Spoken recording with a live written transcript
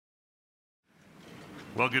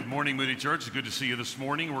Well, good morning, Moody Church. It's good to see you this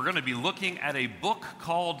morning. We're going to be looking at a book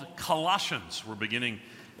called Colossians. We're beginning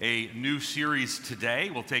a new series today.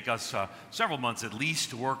 It will take us several months at least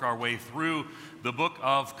to work our way through the book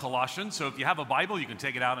of Colossians. So if you have a Bible, you can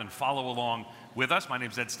take it out and follow along with us. My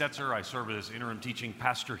name is Ed Stetzer. I serve as interim teaching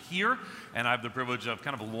pastor here, and I have the privilege of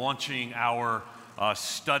kind of launching our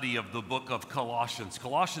study of the book of Colossians.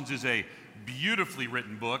 Colossians is a beautifully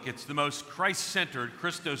written book. It's the most Christ-centered,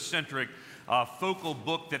 Christocentric focal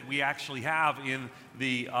book that we actually have in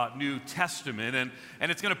the New Testament.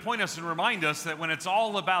 And it's going to point us and remind us that when it's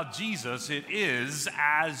all about Jesus, it is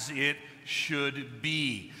as it should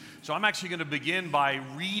be. So I'm actually going to begin by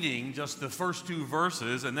reading just the first two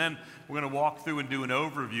verses, and then we're going to walk through and do an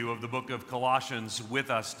overview of the book of Colossians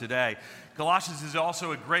with us today. Colossians is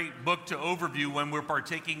also a great book to overview when we're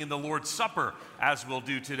partaking in the Lord's Supper, as we'll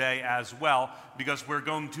do today as well, because we're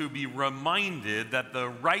going to be reminded that the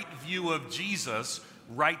right view of Jesus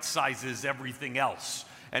right-sizes everything else.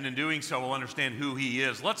 And in doing so, we'll understand who he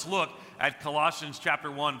is. Let's look at Colossians chapter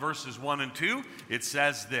 1, verses 1 and 2. It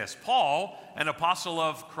says this: Paul, an apostle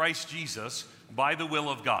of Christ Jesus, by the will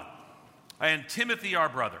of God, and Timothy, our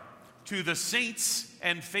brother, to the saints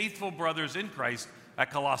and faithful brothers in Christ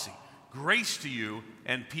at Colossae, grace to you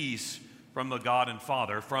and peace from the God and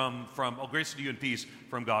Father, grace to you and peace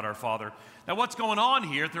from God our Father. Now, what's going on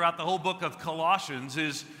here throughout the whole book of Colossians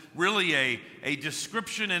is really a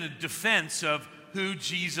description and a defense of who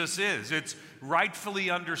Jesus is. It's rightfully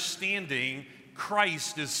understanding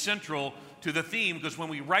Christ is central to the theme, because when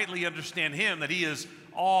we rightly understand him, that he is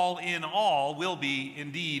all in all, will be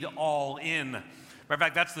indeed all in. Matter of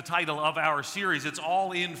fact, that's the title of our series. It's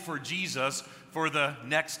all in for Jesus for the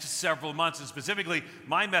next several months. And specifically,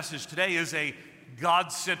 my message today is a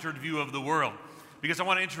God-centered view of the world, because I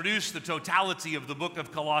want to introduce the totality of the book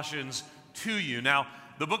of Colossians to you. Now,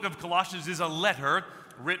 the book of Colossians is a letter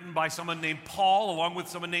written by someone named Paul, along with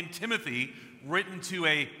someone named Timothy, written to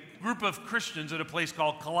a group of Christians at a place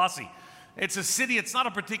called Colossae. It's a city, it's not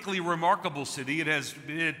a particularly remarkable city. It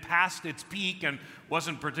had passed its peak and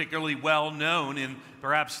wasn't particularly well known in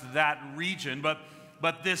perhaps that region.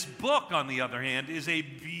 But this book, on the other hand, is a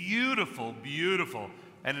beautiful, beautiful,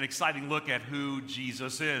 and an exciting look at who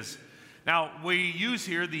Jesus is. Now, we use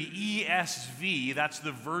here the ESV. That's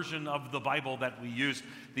the version of the Bible that we use,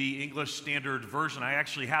 the English Standard Version. I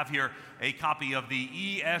actually have here a copy of the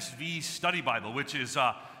ESV Study Bible, which is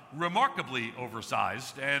remarkably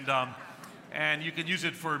oversized, and you can use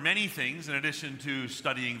it for many things in addition to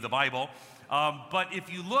studying the Bible. But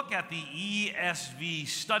if you look at the ESV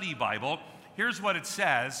Study Bible, here's what it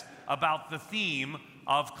says about the theme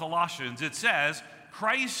of Colossians. It says,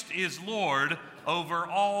 Christ is Lord over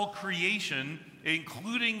all creation,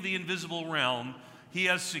 including the invisible realm. He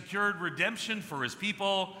has secured redemption for his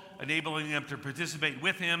people, enabling them to participate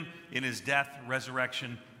with him in his death,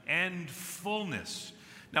 resurrection, and fullness.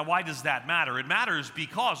 Now, why does that matter? It matters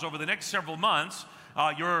because over the next several months,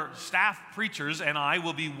 your staff preachers and I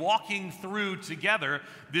will be walking through together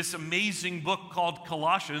this amazing book called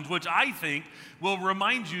Colossians, which I think will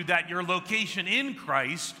remind you that your location in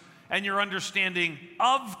Christ and your understanding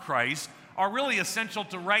of Christ are really essential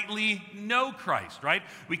to rightly know Christ, right?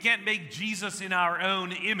 We can't make Jesus in our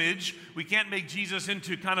own image. We can't make Jesus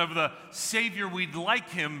into kind of the Savior we'd like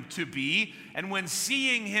him to be. And when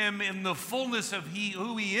seeing him in the fullness of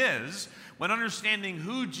who he is, when understanding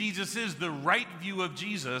who Jesus is, the right view of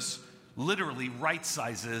Jesus literally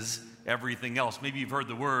right-sizes everything else. Maybe you've heard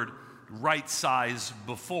the word right size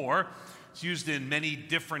before. It's used in many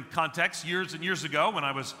different contexts. Years and years ago, when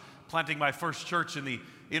I was planting my first church in the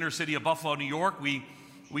inner city of Buffalo, New York, we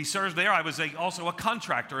served there. I was also a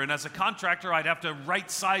contractor, and as a contractor, I'd have to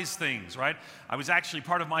right-size things, right? I was actually,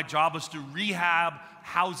 part of my job was to rehab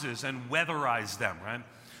houses and weatherize them, right?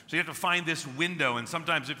 So you have to find this window, and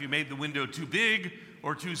sometimes if you made the window too big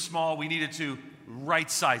or too small, we needed to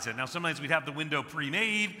right-size it. Now, sometimes we'd have the window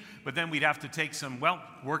pre-made, but then we'd have to take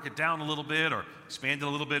work it down a little bit or expand it a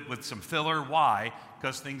little bit with some filler. Why?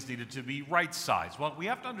 Because things needed to be right-sized. Well, we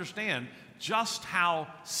have to understand just how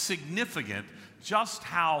significant, just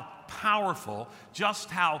how powerful, just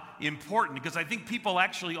how important, because I think people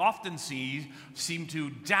actually often seem to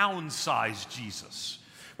downsize Jesus.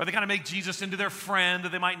 Or they kind of make Jesus into their friend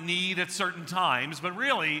that they might need at certain times. But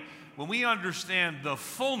really, when we understand the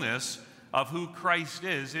fullness of who Christ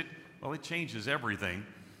is, it changes everything.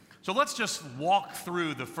 So let's just walk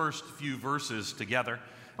through the first few verses together.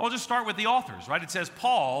 I'll just start with the authors, right? It says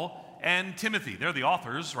Paul and Timothy. They're the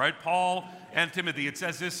authors, right? Paul and Timothy. It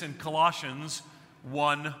says this in Colossians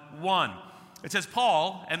 1:1. It says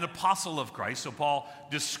Paul, an apostle of Christ. So Paul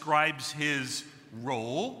describes his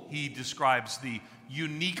role. He describes the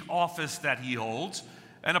unique office that he holds,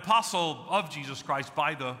 an apostle of Jesus Christ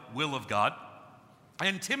by the will of God,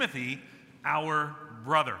 and Timothy, our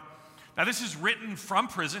brother. Now, this is written from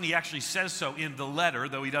prison. He actually says so in the letter,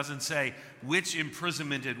 though he doesn't say which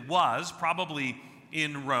imprisonment it was, probably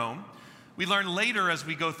in Rome. We learn later as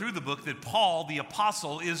we go through the book that Paul, the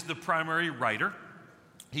apostle, is the primary writer.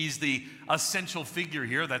 He's the essential figure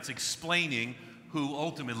here that's explaining who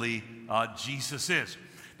ultimately Jesus is.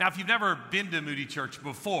 Now, if you've never been to Moody Church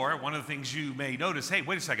before, one of the things you may notice, hey,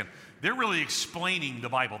 wait a second, they're really explaining the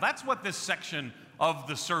Bible. That's what this section of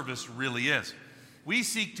the service really is. We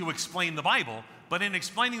seek to explain the Bible, but in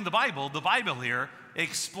explaining the Bible here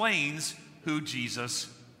explains who Jesus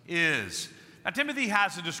is. Now, Timothy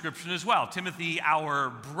has a description as well. Timothy,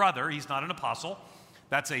 our brother, he's not an apostle.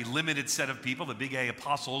 That's a limited set of people, the big A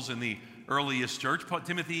apostles in the earliest church.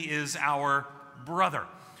 Timothy is our brother.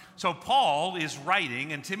 So Paul is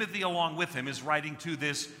writing, and Timothy along with him is writing to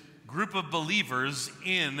this group of believers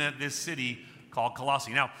in this city called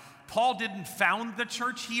Colossae. Now, Paul didn't found the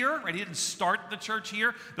church here, right? He didn't start the church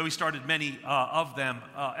here, though he started many of them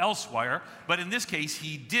elsewhere. But in this case,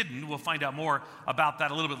 he didn't. We'll find out more about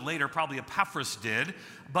that a little bit later. Probably Epaphras did.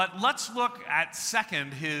 But let's look at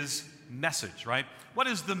second, his message, right? What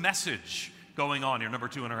is the message going on here? Number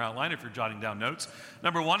 2 in our outline, if you're jotting down notes.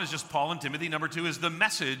 Number 1 is just Paul and Timothy. Number 2 is the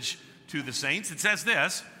message to the saints. It says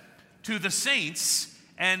this, to the saints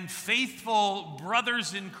and faithful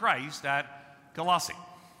brothers in Christ at Colossae.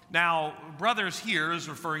 Now, brothers here is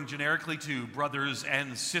referring generically to brothers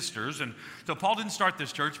and sisters. And so Paul didn't start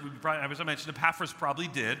this church. As I mentioned, Epaphras probably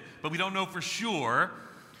did, but we don't know for sure.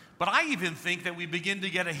 But I even think that we begin to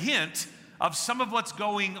get a hint of some of what's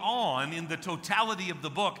going on in the totality of the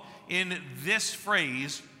book in this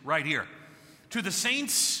phrase right here. To the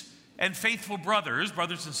saints and faithful brothers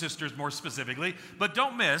and sisters more specifically, but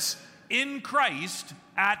don't miss, in Christ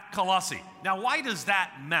at Colossae. Now, why does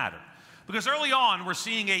that matter? Because early on, we're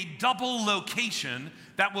seeing a double location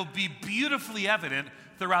that will be beautifully evident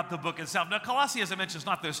throughout the book itself. Now, Colossae, as I mentioned, is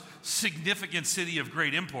not this significant city of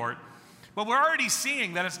great import, but we're already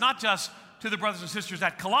seeing that it's not just to the brothers and sisters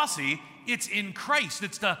at Colossae, it's in Christ.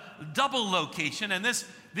 It's the double location, and this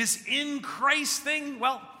in Christ thing,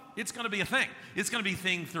 well, it's going to be a thing. It's going to be a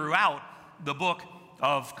thing throughout the book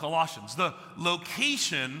of Colossians. The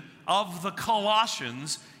location of the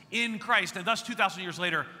Colossians in Christ, and thus 2,000 years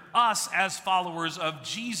later, us as followers of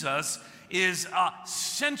Jesus is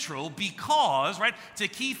central because, right, it's a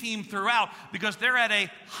key theme throughout because they're at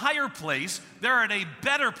a higher place, they're at a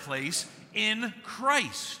better place in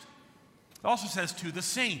Christ. It also says to the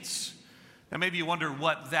saints. Now maybe you wonder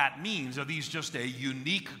what that means. Are these just a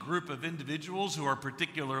unique group of individuals who are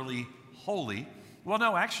particularly holy? Well,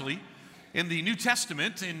 no, actually, in the New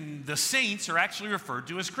Testament, the saints are actually referred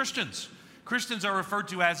to as Christians. Christians are referred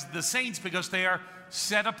to as the saints because they are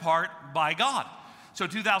set apart by God. So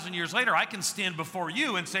 2,000 years later, I can stand before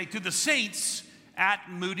you and say to the saints at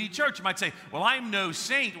Moody Church. You might say, well, I'm no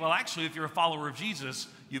saint. Well, actually, if you're a follower of Jesus,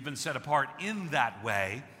 you've been set apart in that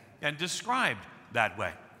way and described that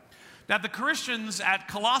way. Now, the Christians at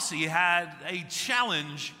Colossae had a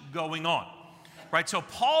challenge going on, right? So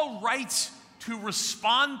Paul writes to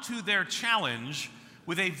respond to their challenge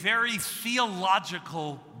with a very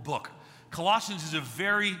theological book. Colossians is a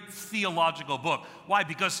very theological book. Why?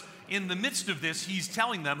 Because in the midst of this, he's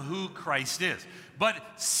telling them who Christ is, but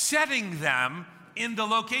setting them in the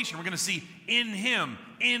location. We're going to see in him,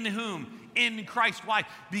 in whom, in Christ. Why?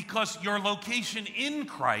 Because your location in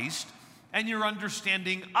Christ and your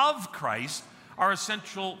understanding of Christ are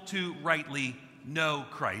essential to rightly know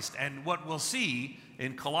Christ. And what we'll see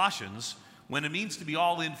in Colossians, when it means to be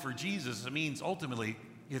all in for Jesus, it means ultimately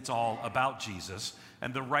it's all about Jesus.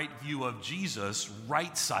 And the right view of Jesus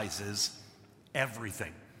right-sizes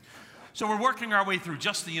everything. So we're working our way through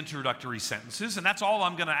just the introductory sentences, and that's all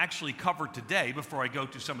I'm going to actually cover today before I go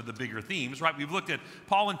to some of the bigger themes, right? We've looked at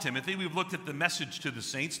Paul and Timothy. We've looked at the message to the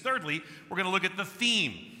saints. Thirdly, we're going to look at the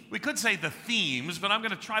theme. We could say the themes, but I'm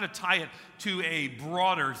going to try to tie it to a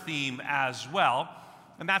broader theme as well,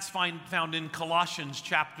 and that's found in Colossians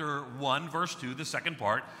chapter 1, verse 2, the second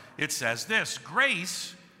part. It says this,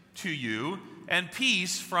 grace to you and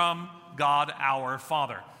peace from God our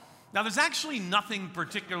Father. Now, there's actually nothing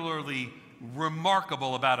particularly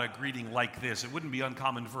remarkable about a greeting like this. It wouldn't be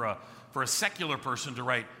uncommon for a secular person to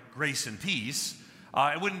write grace and peace.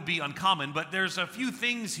 It wouldn't be uncommon, but there's a few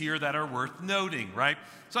things here that are worth noting, right?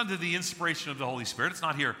 It's under the inspiration of the Holy Spirit. It's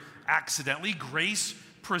not here accidentally. Grace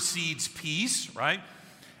precedes peace, right?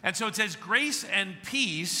 And so it says grace and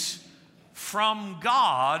peace from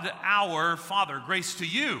God our Father. Grace to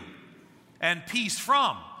you and peace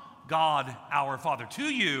from God our Father. To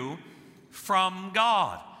you from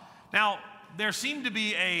God. Now, there seemed to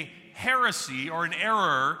be a heresy or an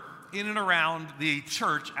error in and around the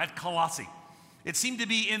church at Colossae. It seemed to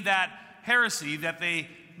be in that heresy that they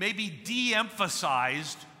maybe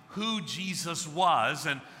de-emphasized who Jesus was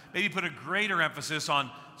and maybe put a greater emphasis on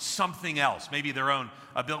something else, maybe their own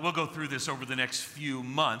ability. We'll go through this over the next few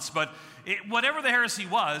months, but whatever the heresy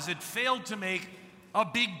was, it failed to make a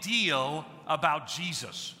big deal about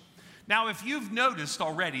Jesus. Now, if you've noticed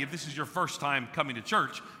already, if this is your first time coming to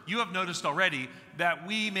church, you have noticed already that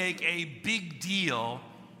we make a big deal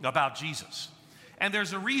about Jesus. And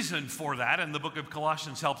there's a reason for that, and the book of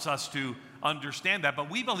Colossians helps us to understand that. But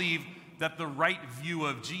we believe that the right view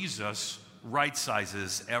of Jesus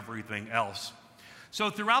right-sizes everything else. So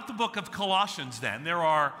throughout the book of Colossians, then, there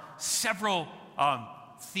are several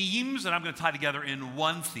themes that I'm going to tie together in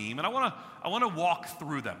one theme, and I want to walk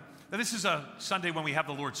through them. Now, this is a Sunday when we have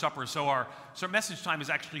the Lord's Supper, so our message time is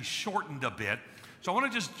actually shortened a bit. So I want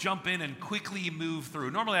to just jump in and quickly move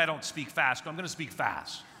through. Normally I don't speak fast, but I'm going to speak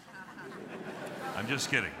fast. I'm just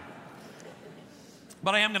kidding.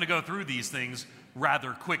 But I am going to go through these things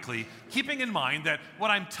rather quickly, keeping in mind that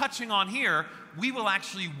what I'm touching on here, we will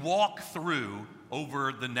actually walk through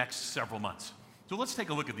over the next several months. So let's take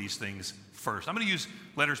a look at these things first. I'm going to use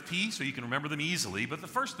letters P so you can remember them easily, but the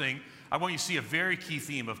first thing I want you to see, a very key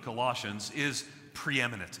theme of Colossians, is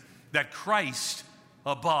preeminent, that Christ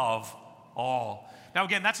above all. Now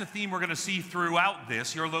again, that's a theme we're going to see throughout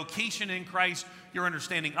this. Your location in Christ, your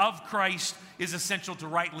understanding of Christ is essential to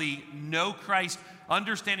rightly know Christ.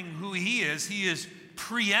 Understanding who He is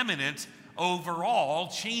preeminent over all,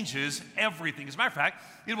 changes everything. As a matter of fact,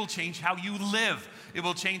 it will change how you live. It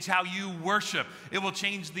will change how you worship. It will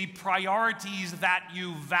change the priorities that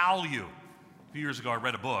you value. A few years ago, I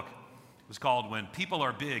read a book. It was called When People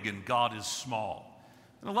Are Big and God is Small.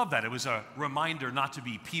 And I love that. It was a reminder not to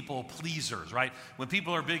be people pleasers, right? When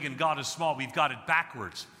people are big and God is small, we've got it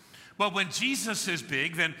backwards. But when Jesus is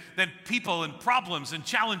big, then people and problems and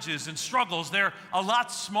challenges and struggles, they're a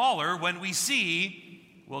lot smaller when we see,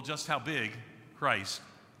 well, just how big Christ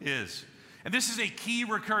is. And this is a key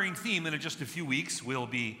recurring theme that in just a few weeks we'll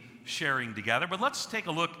be sharing together. But let's take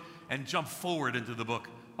a look and jump forward into the book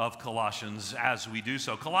of Colossians as we do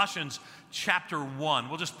so. Colossians chapter 1,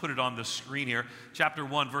 we'll just put it on the screen here. Chapter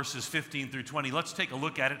 1, verses 15 through 20. Let's take a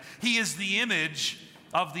look at it. He is the image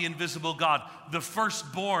of the invisible God, the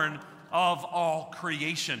firstborn of all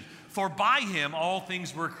creation. For by Him all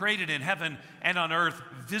things were created in heaven and on earth,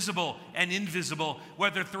 visible and invisible,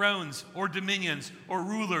 whether thrones or dominions or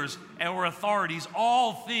rulers or authorities.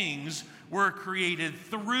 All things were created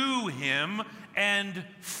through Him and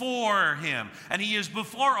for Him. And He is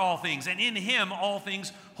before all things, and in Him all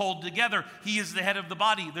things hold together. He is the head of the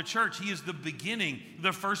body, the church. He is the beginning,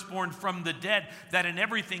 the firstborn from the dead, that in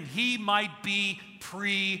everything He might be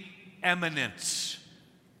preeminent.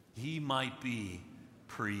 He might be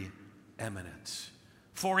preeminent.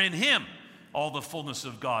 For in Him all the fullness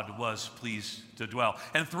of God was pleased to dwell,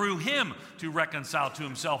 and through Him to reconcile to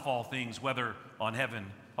Himself all things, whether on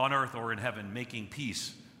earth or in heaven, making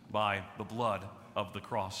peace by the blood of the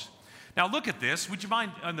cross. Now look at this. Would you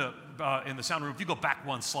mind in the sound room, if you go back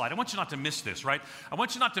one slide? I want you not to miss this, right? I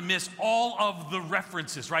want you not to miss all of the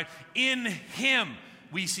references, right? In Him,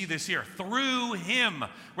 we see this here. Through Him,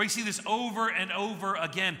 where you see this over and over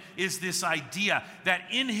again, is this idea that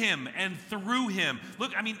in Him and through Him,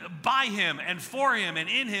 by Him and for Him and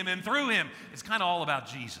in Him and through Him, it's kind of all about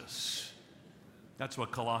Jesus. That's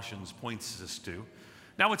what Colossians points us to.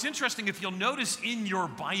 Now, what's interesting, if you'll notice in your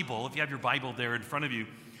Bible, if you have your Bible there in front of you,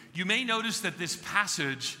 you may notice that this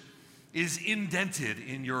passage is indented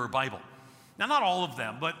in your Bible. Now, not all of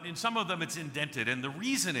them, but in some of them it's indented. And the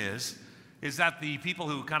reason is that the people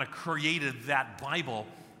who kind of created that Bible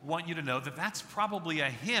want you to know that that's probably a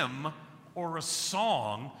hymn or a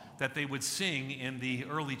song that they would sing in the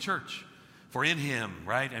early church. For in Him,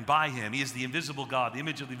 right, and by Him, He is the invisible God, the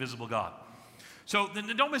image of the invisible God. So then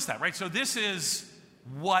don't miss that, right? So this is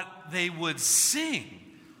what they would sing,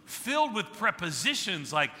 filled with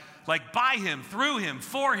prepositions like by Him, through Him,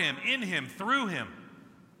 for Him, in Him, through Him.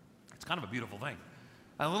 It's kind of a beautiful thing.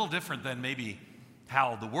 A little different than maybe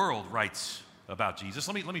how the world writes about Jesus.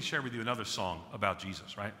 Let me share with you another song about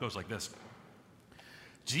Jesus, right? It goes like this.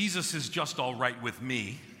 Jesus is just all right with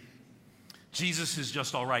me. Jesus is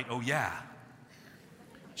just all right, oh yeah.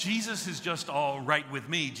 Jesus is just all right with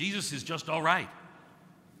me. Jesus is just all right.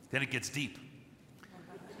 Then it gets deep.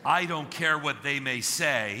 I don't care what they may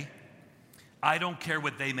say. I don't care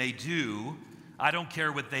what they may do. I don't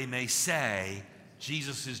care what they may say.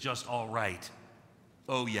 Jesus is just all right.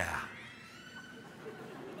 Oh, yeah.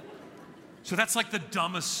 So that's like the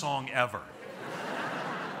dumbest song ever.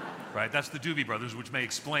 Right? That's the Doobie Brothers, which may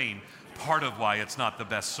explain part of why it's not the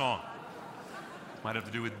best song. Might have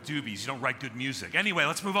to do with doobies. You don't write good music. Anyway,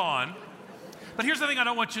 let's move on. But here's the thing I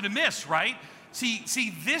don't want you to miss, right? See,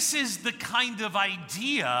 this is the kind of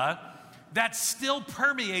idea that still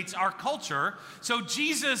permeates our culture. So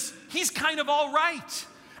Jesus, he's kind of all right.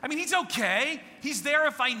 I mean, he's okay. He's there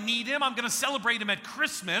if I need him. I'm going to celebrate him at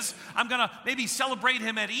Christmas. I'm going to maybe celebrate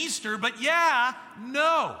him at Easter. But yeah,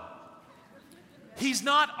 no. He's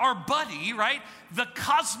not our buddy, right? The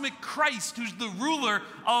cosmic Christ who's the ruler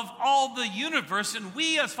of all the universe, and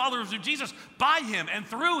we as followers of Jesus, by him and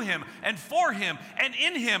through him and for him and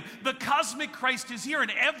in him, the cosmic Christ is here.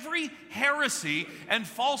 And every heresy and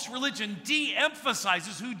false religion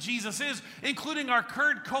de-emphasizes who Jesus is, including our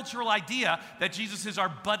current cultural idea that Jesus is our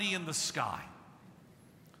buddy in the sky.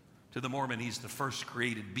 To the Mormon, he's the first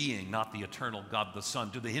created being, not the eternal God the Son.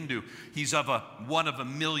 To the Hindu, he's one of a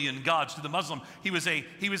million gods. To the Muslim, he was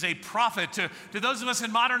a prophet. To those of us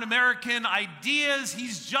in modern American ideas,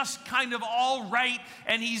 he's just kind of all right,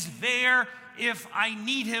 and he's there if I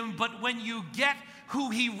need him. But when you get who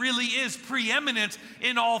he really is, preeminent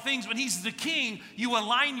in all things, when he's the king, you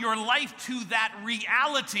align your life to that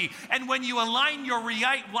reality. And when you align your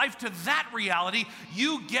life to that reality,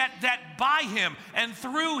 you get that by him and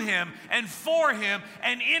through him and for him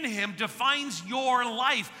and in him defines your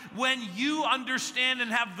life. When you understand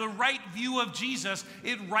and have the right view of Jesus,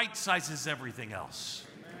 it right sizes everything else.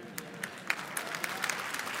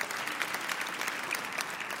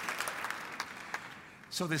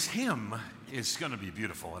 So this hymn is going to be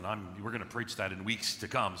beautiful, and we're going to preach that in weeks to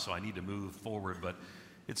come, so I need to move forward, but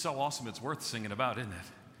it's so awesome it's worth singing about, isn't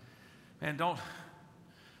it? Man,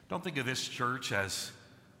 don't think of this church as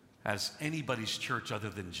anybody's church other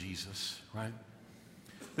than Jesus, right?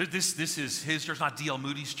 This is his church, not D.L.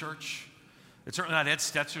 Moody's church. It's certainly not Ed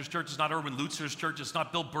Stetzer's church. It's not Erwin Lutzer's church. It's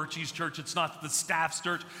not Bill Birchie's church. It's not the staff's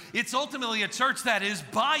church. It's ultimately a church that is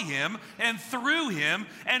by him and through him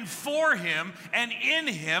and for him and in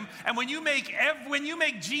him. And when you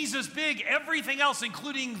make Jesus big, everything else,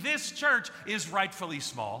 including this church, is rightfully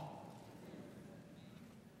small.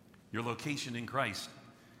 Your location in Christ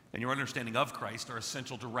and your understanding of Christ are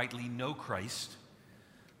essential to rightly know Christ.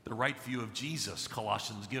 The right view of Jesus,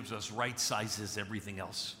 Colossians gives us, right sizes everything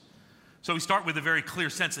else. So we start with a very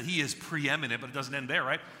clear sense that he is preeminent, but it doesn't end there,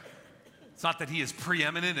 right? It's not that he is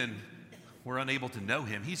preeminent and we're unable to know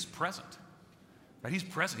him. He's present, right? He's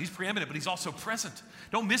present. He's preeminent, but he's also present.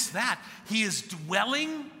 Don't miss that. He is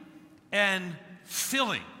dwelling and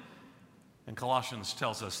filling. And Colossians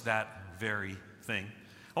tells us that very thing.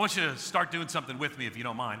 I want you to start doing something with me, if you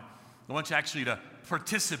don't mind. I want you actually to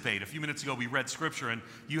participate. A few minutes ago, we read scripture, and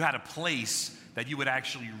you had a place that you would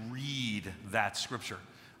actually read that scripture.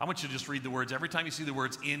 I want you to just read the words. Every time you see the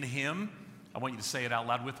words in him, I want you to say it out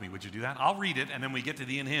loud with me. Would you do that? I'll read it, and then we get to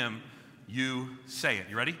the in him, you say it.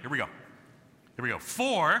 You ready? Here we go. Here we go.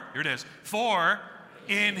 Here it is. For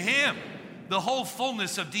in him the whole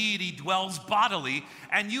fullness of deity dwells bodily,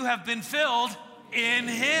 and you have been filled in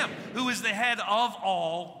him, who is the head of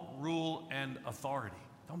all rule and authority.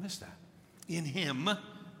 Don't miss that. In him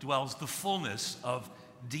dwells the fullness of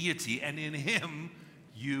deity, and in him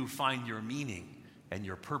you find your meaning and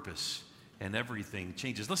your purpose, and everything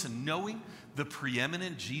changes. Listen, knowing the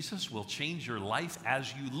preeminent Jesus will change your life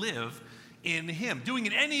as you live in him. Doing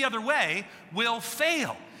it any other way will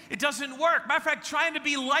fail. It doesn't work. Matter of fact, trying to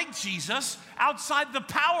be like Jesus outside the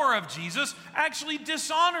power of Jesus actually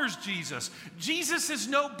dishonors Jesus. Jesus is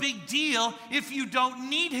no big deal if you don't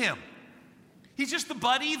need him. He's just the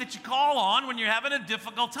buddy that you call on when you're having a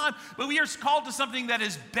difficult time. But we are called to something that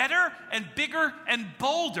is better and bigger and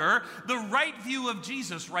bolder. The right view of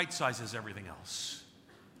Jesus right sizes everything else.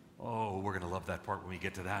 Oh, we're going to love that part when we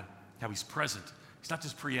get to that. How he's present. He's not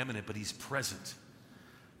just preeminent, but he's present.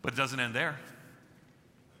 But it doesn't end there.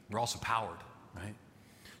 We're also powered, right?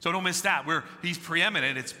 So don't miss that. He's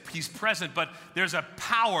preeminent, he's present, but there's a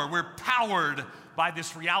power. We're powered by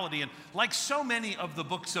this reality. And like so many of the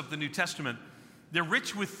books of the New Testament, they're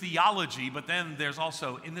rich with theology, but then there's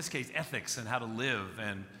also, in this case, ethics and how to live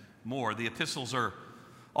and more. The epistles are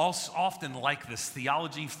often like this,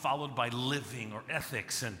 theology followed by living or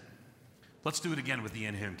ethics. And let's do it again with the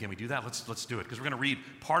in him. Can we do that? Let's do it, because we're going to read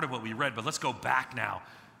part of what we read, but let's go back now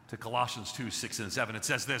to Colossians 2, 6 and 7. It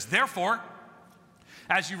says this, therefore,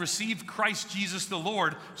 as you received Christ Jesus the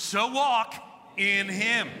Lord, so walk in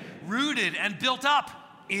him, rooted and built up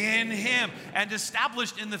in him, and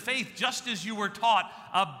established in the faith, just as you were taught,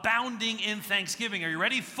 abounding in thanksgiving. Are you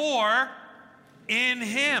ready? For in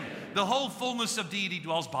him the whole fullness of deity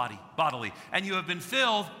dwells bodily, and you have been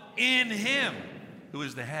filled in him who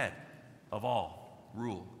is the head of all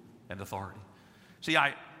rule and authority. See,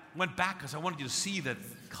 I went back because I wanted you to see that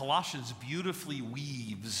Colossians beautifully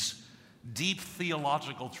weaves deep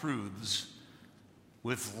theological truths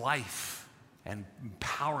with life and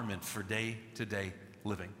empowerment for day-to-day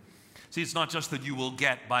living. See, it's not just that you will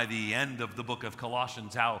get by the end of the book of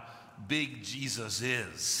Colossians how big Jesus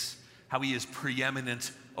is, how he is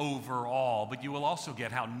preeminent over all, but you will also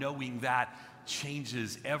get how knowing that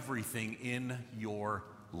changes everything in your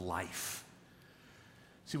life.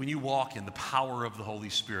 See, when you walk in the power of the Holy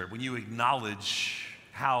Spirit, when you acknowledge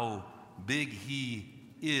how big he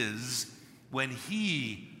is, when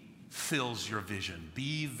he fills your vision,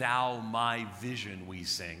 be thou my vision, we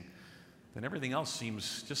sing, then everything else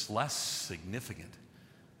seems just less significant.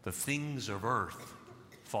 The things of earth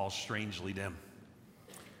fall strangely dim.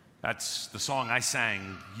 That's the song I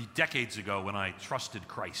sang decades ago when I trusted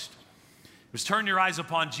Christ. It was, turn your eyes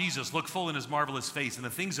upon Jesus, look full in his marvelous face, and the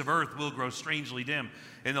things of earth will grow strangely dim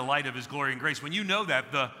in the light of his glory and grace. When you know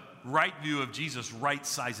that, the right view of Jesus right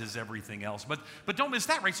sizes everything else. But don't miss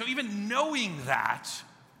that, right? So even knowing that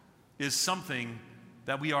is something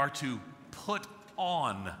that we are to put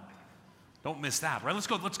on. Don't miss that, right? Let's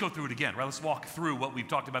go through it again, right? Let's walk through what we've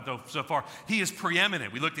talked about so far. He is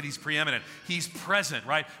preeminent. We looked at he's preeminent. He's present,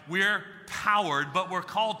 right? We're powered, but we're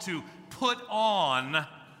called to put on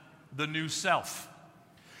the new self.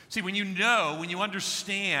 See, when you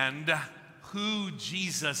understand who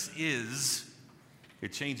Jesus is,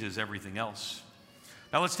 it changes everything else.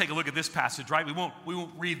 Now let's take a look at this passage, right? We won't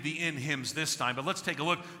read the in hymns this time, but let's take a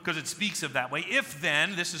look because it speaks of that way. If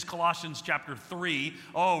then, this is Colossians chapter 3.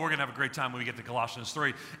 Oh, we're going to have a great time when we get to Colossians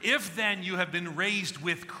 3. If then you have been raised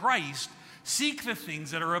with Christ, seek the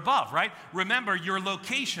things that are above, right? Remember your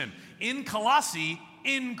location in Colossae,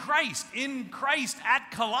 in Christ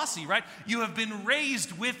at Colossae, right? You have been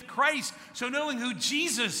raised with Christ. So knowing who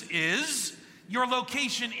Jesus is, your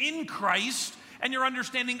location in Christ, and your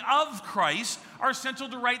understanding of Christ are essential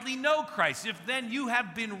to rightly know Christ. If then you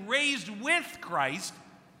have been raised with Christ,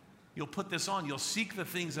 you'll put this on. You'll seek the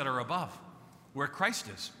things that are above, where Christ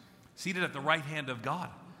is, seated at the right hand of God.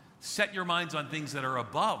 Set your minds on things that are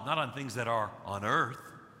above, not on things that are on earth.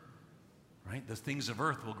 Right? The things of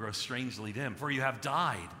earth will grow strangely dim. For you have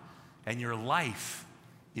died, and your life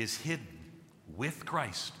is hidden with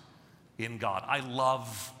Christ in God. I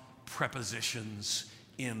love prepositions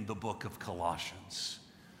in the book of Colossians.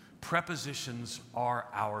 Prepositions are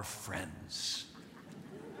our friends.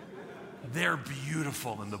 They're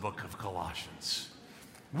beautiful in the book of Colossians.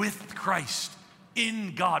 With Christ,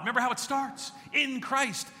 in God. Remember how it starts? In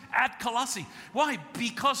Christ, at Colossae. Why?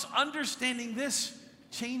 Because understanding this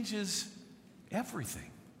changes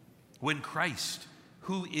everything. When Christ,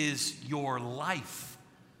 who is your life,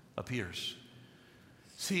 appears.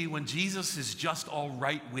 See, when Jesus is just all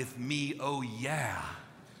right with me, oh yeah,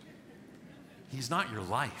 he's not your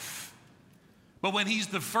life. But when he's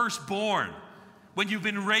the firstborn, when you've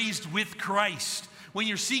been raised with Christ, when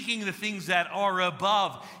you're seeking the things that are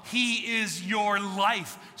above, he is your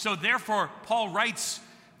life. So therefore, Paul writes,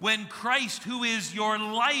 when Christ, who is your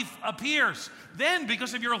life, appears, then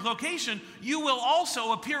because of your location, you will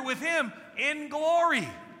also appear with him in glory.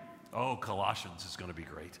 Oh, Colossians is going to be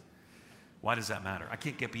great. Why does that matter? I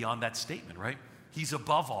can't get beyond that statement, right? He's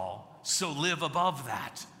above all, so live above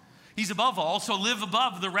that. He's above all, so live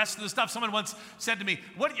above the rest of the stuff. Someone once said to me,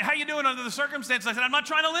 how you doing under the circumstances? I said, I'm not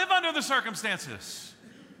trying to live under the circumstances.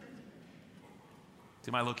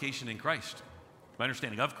 See, my location in Christ, my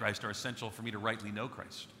understanding of Christ are essential for me to rightly know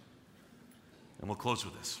Christ. And we'll close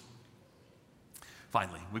with this.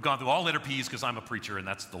 Finally, we've gone through all letter P's because I'm a preacher and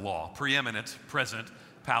that's the law. Preeminent, present,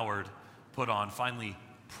 powered, put on. Finally,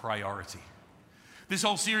 priority. This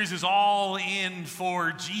whole series is all in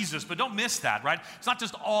for Jesus, but don't miss that, right? It's not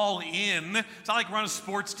just all in. It's not like we're on a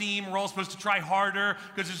sports team. We're all supposed to try harder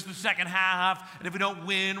because it's the second half, and if we don't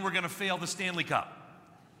win, we're going to fail the Stanley Cup.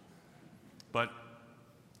 But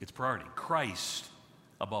it's priority. Christ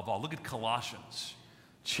above all. Look at Colossians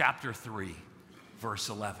chapter 3, verse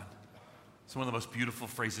 11. It's one of the most beautiful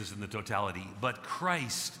phrases in the totality. But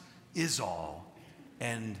Christ is all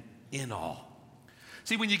and in all.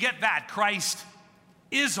 See, when you get that, Christ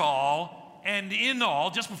is all and in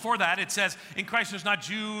all. Just before that, it says, in Christ there's not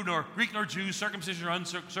Jew nor Greek nor Jew, circumcision or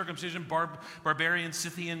uncircumcision, barbarian,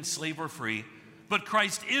 Scythian, slave or free. But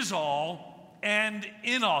Christ is all and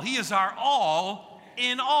in all. He is our all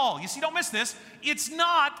in all. You see, don't miss this. It's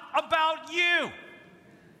not about you.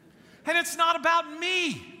 And it's not about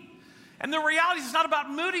me. And the reality is it's not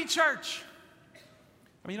about Moody Church.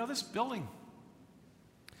 I mean, this building,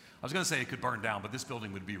 I was going to say it could burn down, but this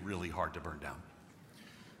building would be really hard to burn down.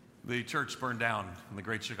 The church burned down in the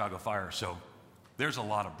Great Chicago Fire, so there's a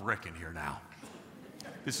lot of brick in here now.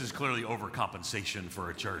 This is clearly overcompensation for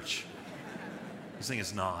a church. This thing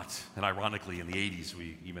is not. And ironically, in the 80s,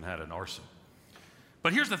 we even had an arson.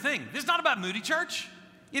 But here's the thing. This is not about Moody Church.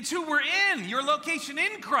 It's who we're in. Your location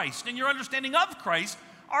in Christ and your understanding of Christ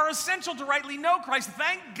are essential to rightly know Christ.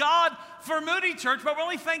 Thank God for Moody Church, but we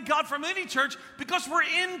only thank God for Moody Church because we're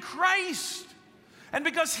in Christ. And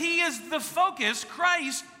because He is the focus,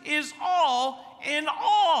 Christ is all in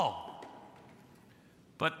all.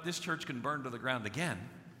 But this church can burn to the ground again,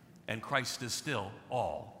 and Christ is still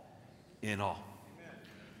all in all. Amen.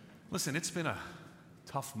 Listen, it's been a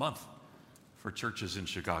tough month for churches in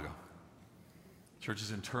Chicago.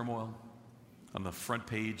 Churches in turmoil, on the front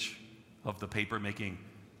page of the paper, making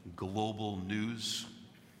global news.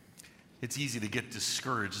 It's easy to get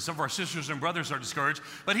discouraged. Some of our sisters and brothers are discouraged.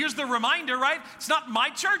 But here's the reminder, right? It's not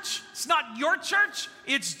my church. It's not your church.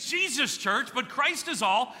 It's Jesus' church. But Christ is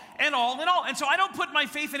all and all in all. And so I don't put my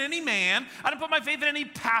faith in any man. I don't put my faith in any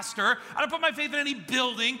pastor. I don't put my faith in any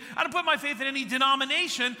building. I don't put my faith in any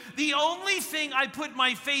denomination. The only thing I put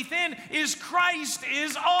my faith in is Christ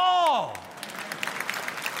is all.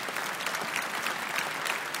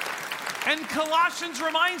 And Colossians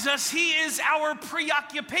reminds us He is our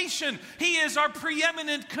preoccupation. He is our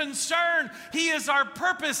preeminent concern. He is our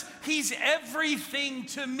purpose. He's everything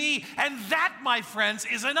to me. And that, my friends,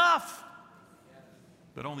 is enough.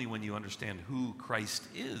 But only when you understand who Christ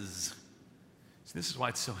is. So this is why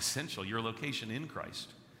it's so essential. Your location in Christ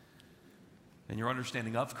and your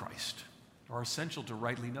understanding of Christ are essential to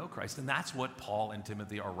rightly know Christ. And that's what Paul and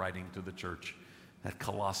Timothy are writing to the church at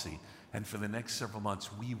Colossae. And for the next several months,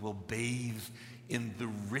 we will bathe in the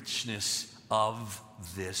richness of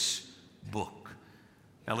this book.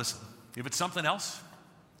 Now listen, if it's something else,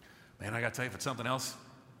 man, I got to tell you, if it's something else,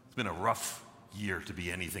 it's been a rough year to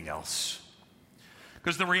be anything else.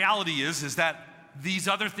 Because the reality is that these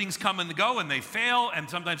other things come and go and they fail, and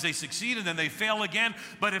sometimes they succeed and then they fail again.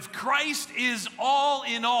 But if Christ is all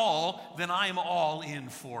in all, then I'm all in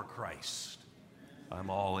for Christ. I'm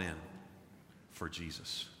all in for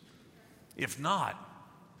Jesus. If not,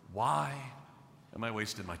 why am I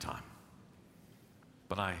wasting my time?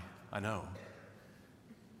 But I know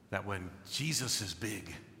that when Jesus is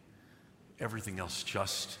big, everything else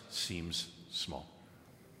just seems small.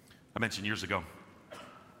 I mentioned years ago,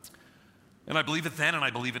 and I believe it then and I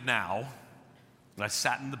believe it now, that I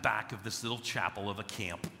sat in the back of this little chapel of a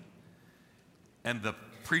camp, and the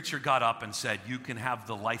preacher got up and said, "You can have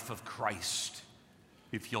the life of Christ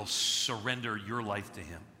if you'll surrender your life to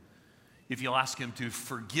Him. If you'll ask Him to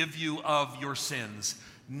forgive you of your sins,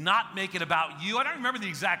 not make it about you." I don't remember the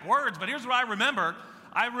exact words, but here's what I remember.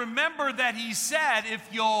 I remember that He said, if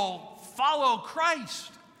you'll follow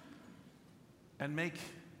Christ and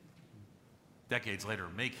decades later,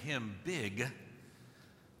 make Him big,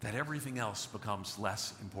 that everything else becomes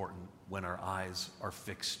less important when our eyes are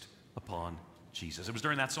fixed upon Jesus. It was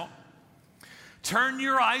during that song. Turn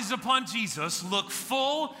your eyes upon Jesus, look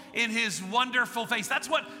full in His wonderful face. That's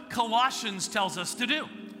what Colossians tells us to do.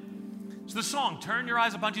 It's the song, turn your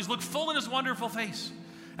eyes upon Jesus, look full in His wonderful face.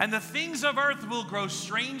 And the things of earth will grow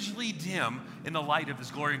strangely dim in the light of His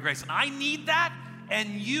glory and grace. And I need that, and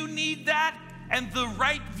you need that, and the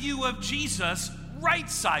right view of Jesus right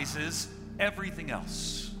sizes everything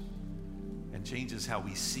else and changes how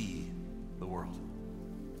we see the world.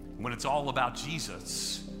 When it's all about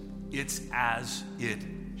Jesus, it's as it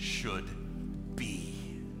should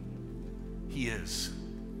be. He is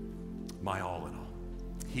my all in all.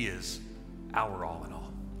 He is our all in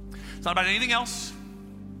all. It's not about anything else.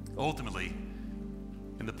 Ultimately,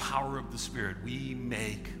 in the power of the Spirit, we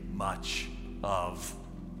make much of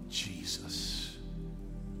Jesus.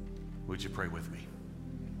 Would you pray with me?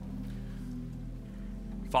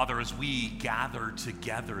 Father, as we gather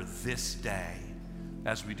together this day,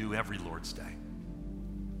 as we do every Lord's Day,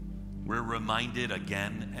 we're reminded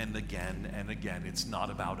again and again and again, it's not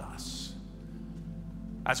about us.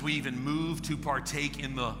 As we even move to partake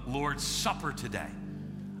in the Lord's Supper today,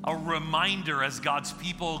 a reminder as God's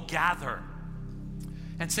people gather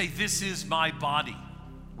and say, this is my body,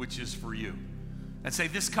 which is for you. And say,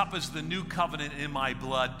 this cup is the new covenant in my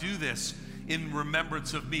blood. Do this in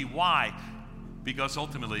remembrance of me. Why? Because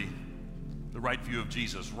ultimately, the right view of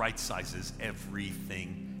Jesus right sizes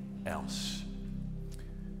everything else.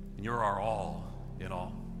 And you're our all in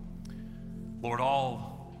all. Lord,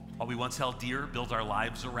 all we once held dear, built our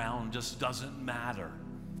lives around, just doesn't matter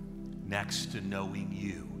next to knowing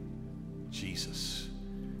you, Jesus.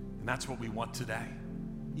 And that's what we want today.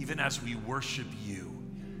 Even as we worship you,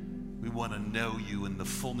 we want to know you in the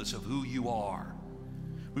fullness of who you are.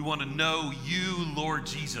 We want to know you, Lord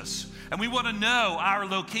Jesus. And we want to know our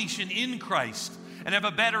location in Christ and have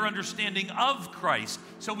a better understanding of Christ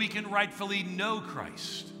so we can rightfully know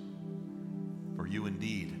Christ. For you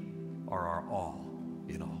indeed are our all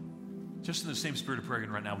in all. Just in the same spirit of prayer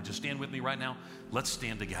right now, would you stand with me right now? Let's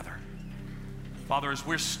stand together. Father, as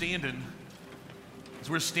we're standing,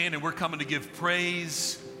 we're coming to give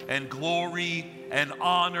praise and glory and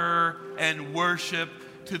honor and worship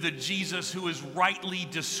to the Jesus who is rightly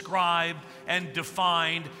described and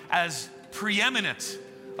defined as preeminent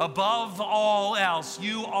above all else.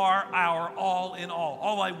 You are our all in all.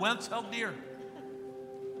 All I once held dear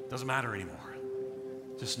doesn't matter anymore.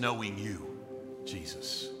 Just knowing you,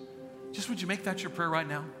 Jesus. Just would you make that your prayer right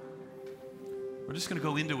now? We're just going to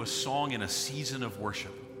go into a song in a season of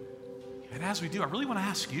worship. And as we do, I really want to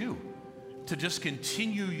ask you to just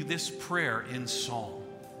continue this prayer in song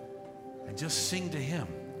and just sing to him,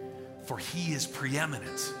 for he is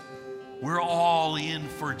preeminent. We're all in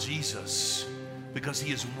for Jesus because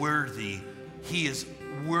he is worthy. He is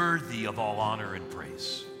worthy of all honor and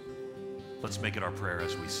praise. Let's make it our prayer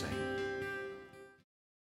as we sing.